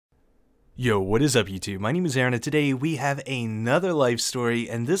Yo, what is up YouTube? My name is Aaron and today we have another life story,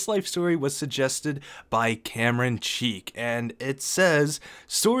 and this life story was suggested by Cameron Cheek, and it says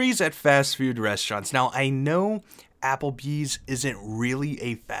stories at fast food restaurants. Now I know Applebee's isn't really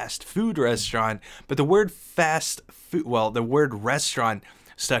a fast food restaurant, but the word fast food, well, the word restaurant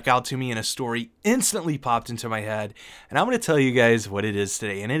stuck out to me and a story instantly popped into my head, and I'm going to tell you guys what it is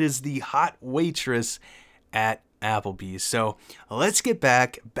today, and it is the hot waitress at Applebee's. So let's get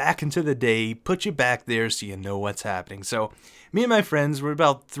back into the day, put you back there so you know what's happening. So me and my friends, we're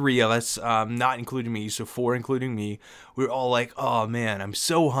about 3 of us, not including me, so 4 including me. We're all like, oh man, I'm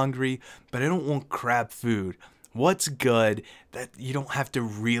so hungry, but I don't want crap food. What's good that you don't have to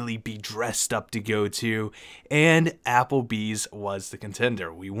really be dressed up to go to? And Applebee's was the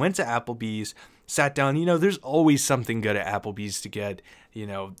contender. We went to Applebee's, sat down. You know, there's always something good at Applebee's to get, you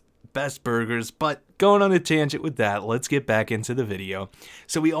know, best burgers, but going on a tangent with that, let's get back into the video.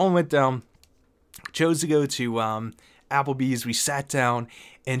 So we all went down, chose to go to Applebee's. We sat down,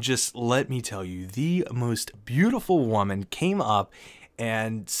 and just let me tell you, the most beautiful woman came up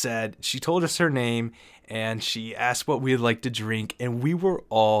and said, she told us her name, and she asked what we'd like to drink, and we were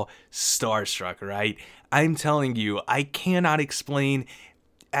all starstruck, right? I'm telling you, I cannot explain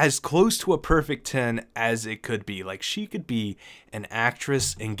as close to a perfect 10 as it could be. Like, she could be an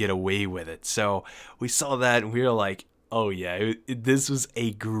actress and get away with it. So we saw that and we were like, oh yeah, this was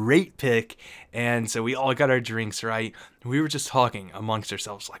a great pick. And so we all got our drinks, right? We were just talking amongst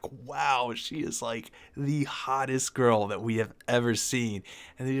ourselves like, wow, she is like the hottest girl that we have ever seen.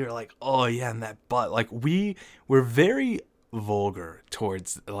 And then you're like, oh yeah, and that butt. Like, we were very vulgar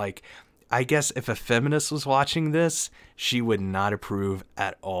towards, like, I guess if a feminist was watching this, she would not approve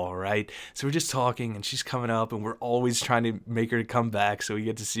at all, right? So we're just talking, and she's coming up, and we're always trying to make her come back so we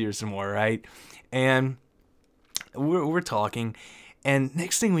get to see her some more, right? And we're talking, and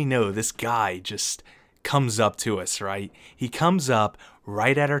next thing we know, this guy just comes up to us, right? He comes up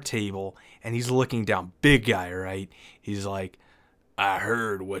right at our table, and he's looking down. Big guy, right? He's like, I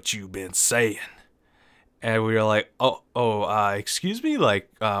heard what you've been saying. And we were like, excuse me?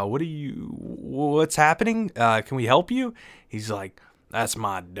 Like, what's happening? Can we help you? He's like, that's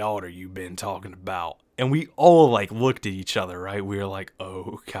my daughter you've been talking about. And we all like looked at each other, right? We were like,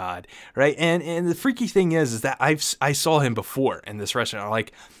 oh God, right? And the freaky thing is that I saw him before in this restaurant.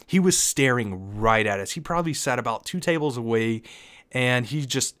 Like, he was staring right at us. He probably sat about 2 tables away, and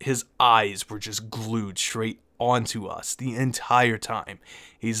his eyes were just glued straight onto us the entire time.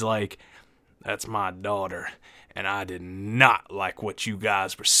 He's like, that's my daughter, and I did not like what you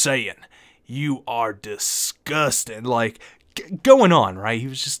guys were saying. You are disgusting. Like, going on, right? He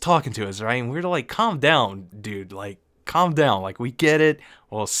was just talking to us, right? And we were like, calm down, dude. Like, calm down. Like, we get it.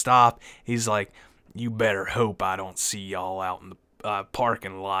 Well, stop. He's like, you better hope I don't see y'all out in the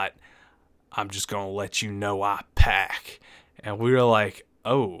parking lot. I'm just going to let you know I pack. And we were like,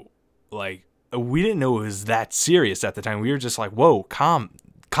 oh, like, we didn't know it was that serious at the time. We were just like, whoa, calm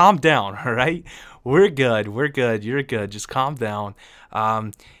down, all right? We're good, you're good, just calm down.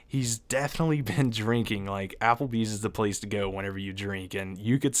 He's definitely been drinking. Like, Applebee's is the place to go whenever you drink, and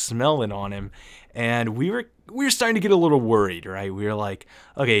you could smell it on him. And we were starting to get a little worried, right? We were like,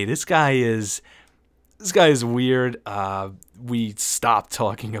 okay, this guy is weird. We stopped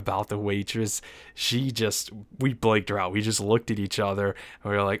talking about the waitress. We blanked her out. We just looked at each other,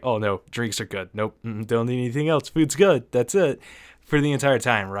 and we were like, oh no, drinks are good. Nope, don't need anything else. Food's good. That's it. For the entire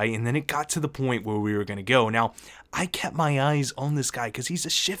time, right? And then it got to the point where we were going to go. Now, I kept my eyes on this guy because he's a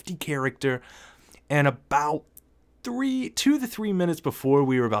shifty character, and about 2 to 3 minutes before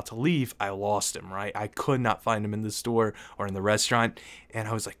we were about to leave, I lost him, right? I could not find him in the store or in the restaurant, and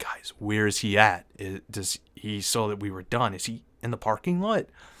I was like, guys, where is he at? He saw that we were done. Is he in the parking lot?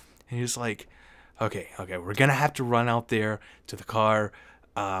 And he was like, okay, we're going to have to run out there to the car.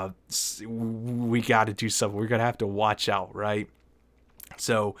 We got to do something. We're going to have to watch out, right?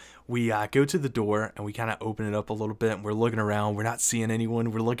 So we go to the door, and we kind of open it up a little bit, and we're looking around. We're not seeing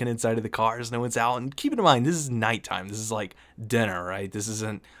anyone. We're looking inside of the cars. No one's out. And keep in mind, this is nighttime. This is like dinner, right? This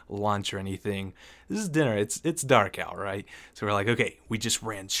isn't lunch or anything. This is dinner. It's dark out, right? So we're like, okay, we just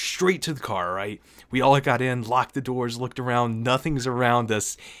ran straight to the car, right? We all got in, locked the doors, looked around. Nothing's around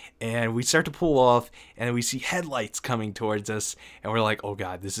us. And we start to pull off, and we see headlights coming towards us, and we're like, oh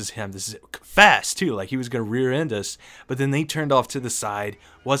God, this is him. This is fast, too. Like, he was going to rear end us. But then they turned off to the side.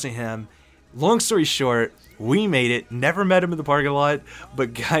 Wasn't him. Long story short, we made it. Never met him in the parking lot.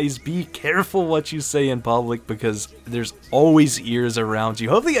 But guys, be careful what you say in public, because there's always ears around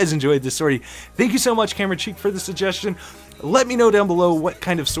you. Hopefully you guys enjoyed this story. Thank you so much, Cameron Cheek, for the suggestion. Let me know down below what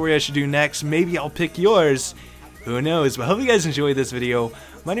kind of story I should do next. Maybe I'll pick yours. Who knows? But I hope you guys enjoyed this video.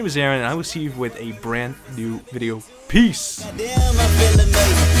 My name is Aaron, and I will see you with a brand new video. Peace! Damn, I feel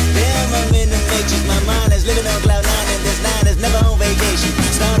amazing. Damn, I'm in the matrix. My mind is living on cloud nine, and this nine is never on vacation.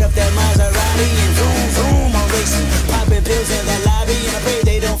 Start up that Maserati and vroom, vroom, I'm racing. Popping pills in the lobby, and I pray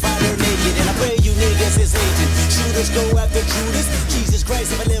they don't find her naked. And I pray you niggas is hating. Shooters go after Judas. Jesus Christ,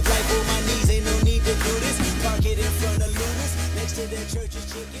 if I live life for my